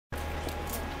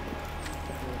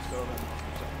There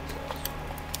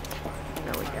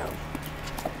we go.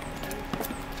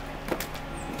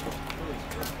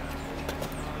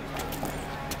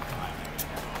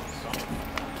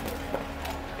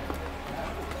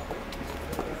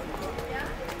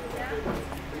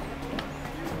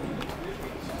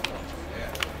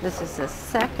 This is the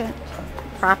second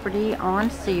property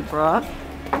on Seabrook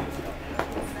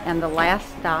and the last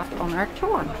stop on our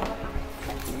tour.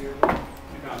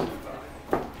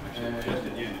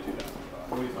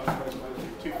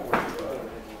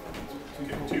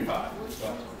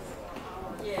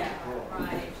 Yeah,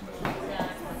 right.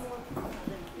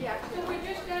 Yeah, so we're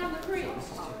just down the creek.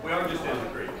 We are just down the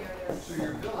creek. So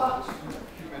your villas,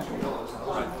 you mentioned villas,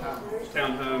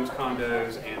 Townhomes,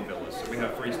 condos, and villas. So we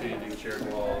have freestanding shared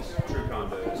walls, true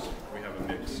condos. We have a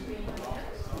mix. We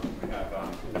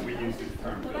have we use the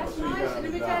term Well, villas. that's nice. Let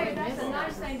me tell you, that's a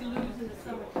nice thing to lose in the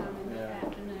summertime in the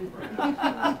afternoon.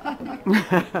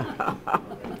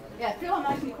 Yeah, feel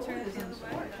nice and cool.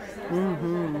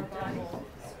 Mm-hmm. No,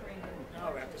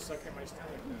 I have to suck in my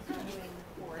stomach.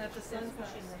 At the sun's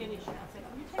skinny shop. Can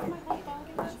you take my whole bottle?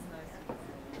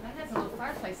 That has a little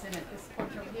fireplace in it, this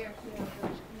porch over here.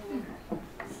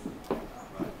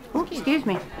 Oh, excuse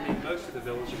me. I mean, most of the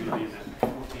villas are going to be in that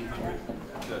 1,400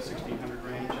 to 1,600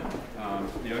 range.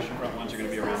 The oceanfront ones are going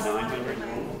to be around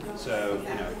 900. So,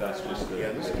 you know, that's just the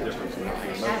difference in the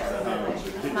price.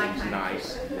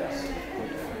 nice. Yes.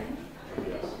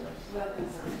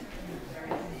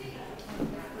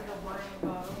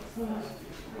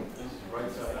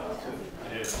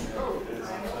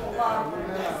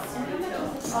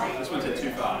 This one's at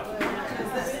 2.5.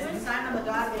 Sign on the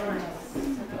dotted line.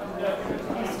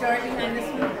 Story behind this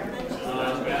one?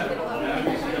 That's bad.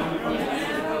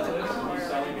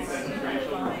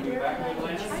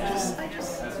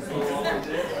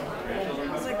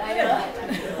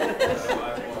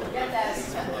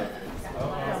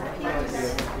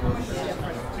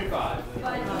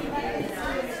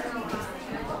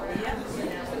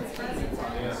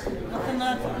 Nothing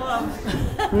not to love.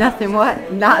 Nothing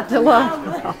what? Not to love.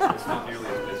 It's not nearly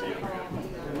as busy.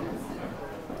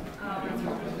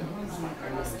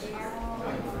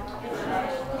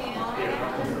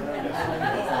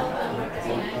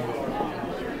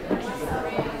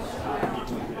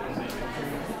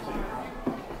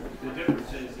 The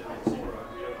difference is that in Seabrook,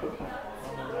 we have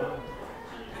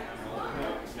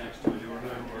next to a newer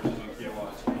home versus on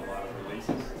Kiowat's a lot of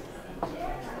releases.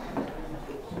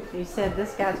 You said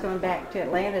this guy's going back to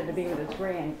Atlanta to be with his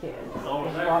grandkids. He's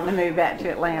wanting to move back to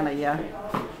Atlanta, yeah.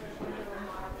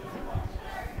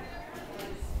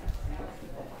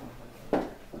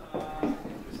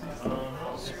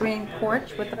 Screen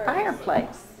porch with a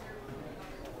fireplace.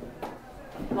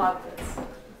 Love this.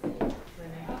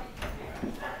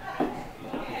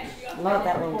 Love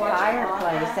that little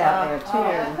fireplace out there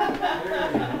too.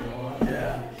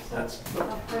 Yeah, that's.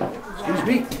 Excuse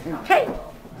me. Okay.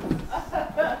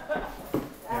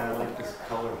 Yeah, I like this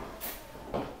color.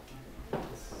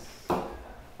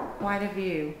 Quite a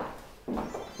view.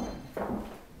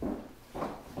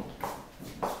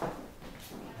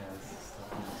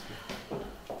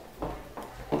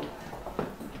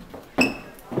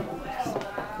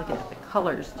 Look at the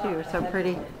colors too, are so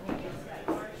pretty.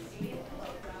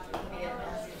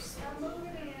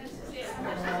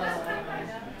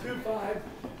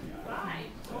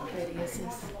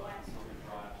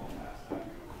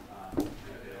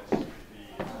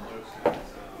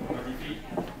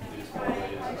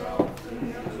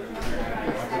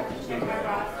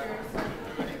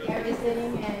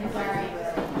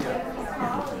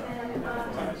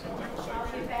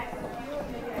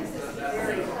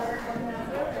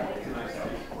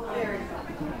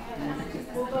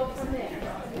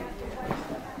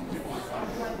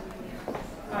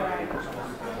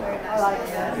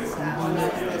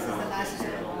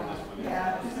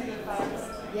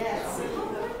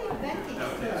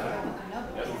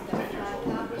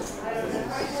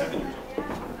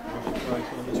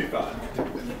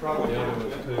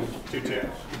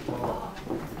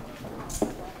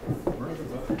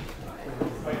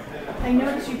 I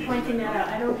noticed you pointing that out.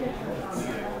 I don't get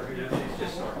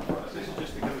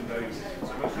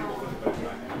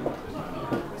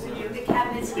So you, the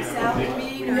cabinets themselves, you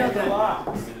mean? Or the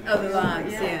logs. Oh, the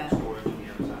logs, yeah.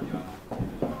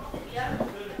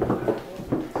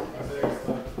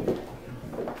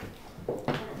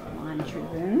 Laundry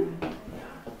room.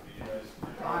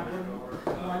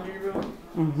 Laundry room.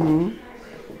 Mm-hmm.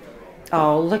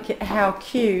 Oh, look at how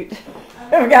cute.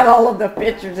 We've got all of the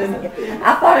pictures in here.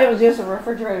 I thought it was just a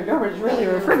refrigerator door, but it's really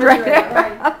a refrigerator. No,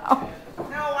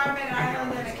 I'm in an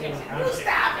island in a kitchen.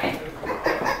 Stop it.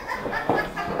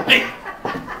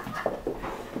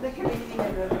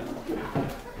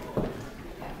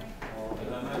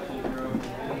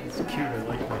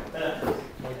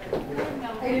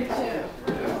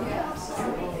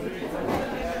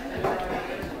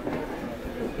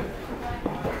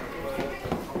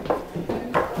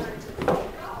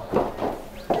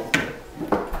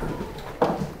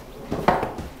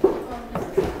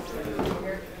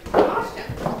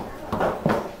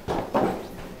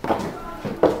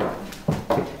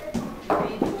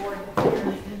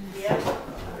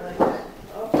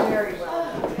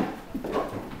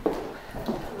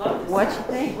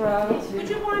 Would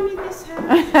you buy me this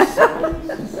hat?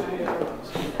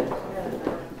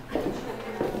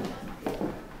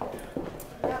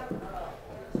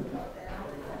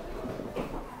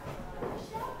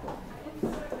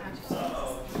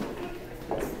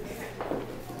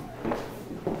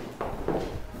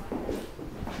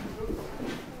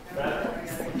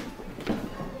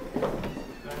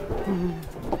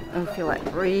 I feel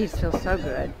like breeze feels so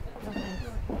good.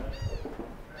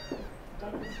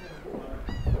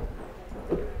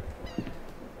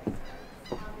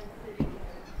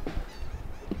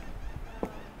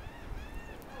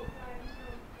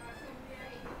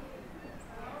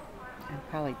 I'm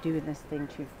probably doing this thing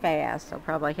too fast. I'll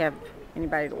probably have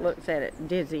anybody that looks at it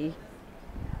dizzy.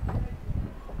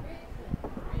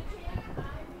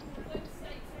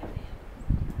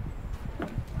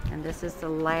 And this is the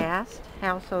last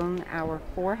house on our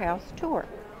 4-house tour.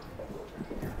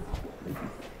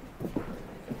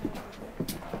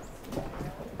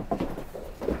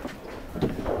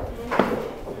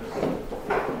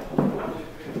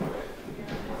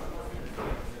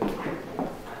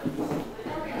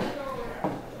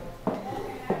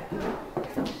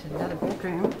 There's another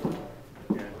bedroom.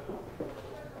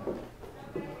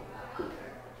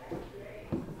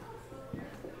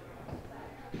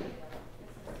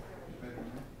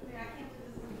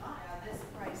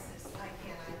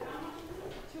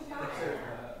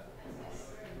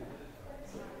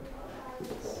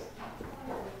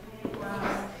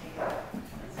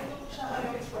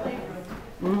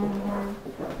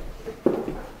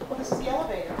 Well, this is the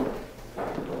elevator.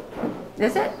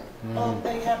 Is it? Oh,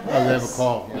 they have this. Oh, they have a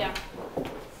call. Yeah.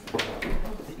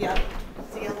 Yeah,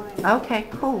 it's the elevator. Okay,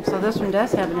 cool. So this one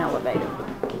does have an elevator.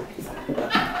 It's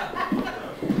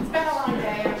been a long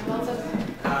day. I'm lots of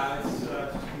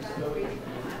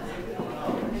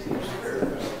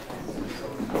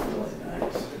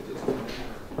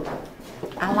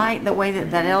I like the way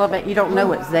that elevator, you don't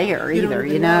know it's there either,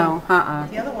 you know?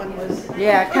 The other one was.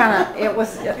 Yeah, kind of, it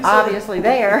was obviously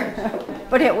there,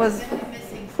 but it was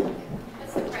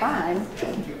fine.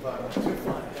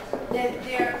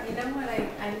 There, you know what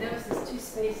I noticed, there's 2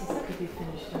 spaces that could be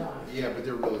finished off. Yeah, but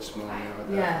they're really small now.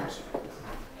 Yeah.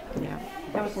 Yeah.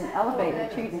 There was an elevator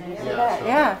too, did you see Yeah, that? so-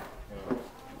 Yeah.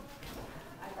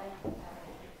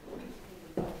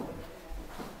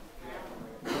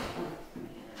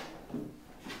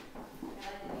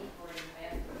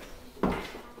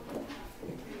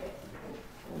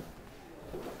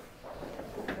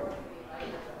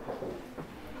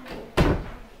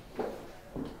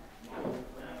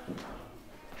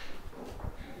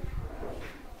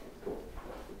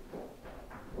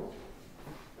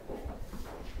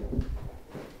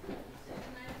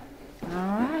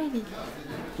 Alrighty.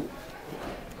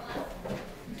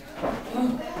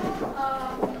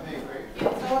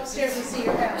 Go upstairs and see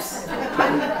your house. I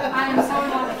am so in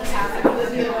love with this house.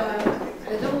 I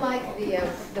don't like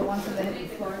the ones that they had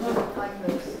before. I don't like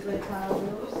those red tile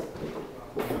doors.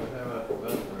 We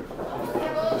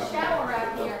have a little shower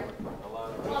out here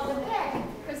on the deck.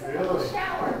 There's a little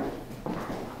shower.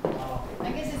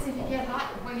 I guess it's if you get hot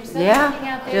when you're sitting Yeah,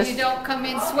 out there, just- you don't come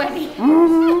in sweaty.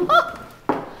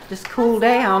 Just cool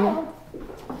down.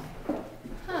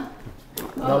 Huh.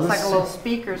 Oh, it's like a little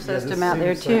speaker system out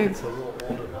there too.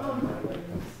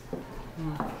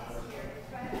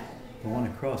 The one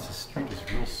across the street is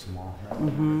real small.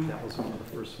 That was one of the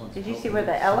first ones. Did you see where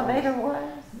the elevator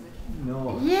was?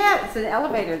 No. Yeah, it's an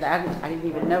elevator that I didn't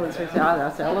even know it. So it's, oh,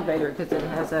 that's the elevator because it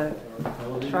has a,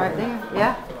 it's right there.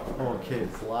 Yeah. Oh, okay,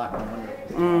 it's locked. I wonder.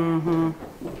 Mm-hmm.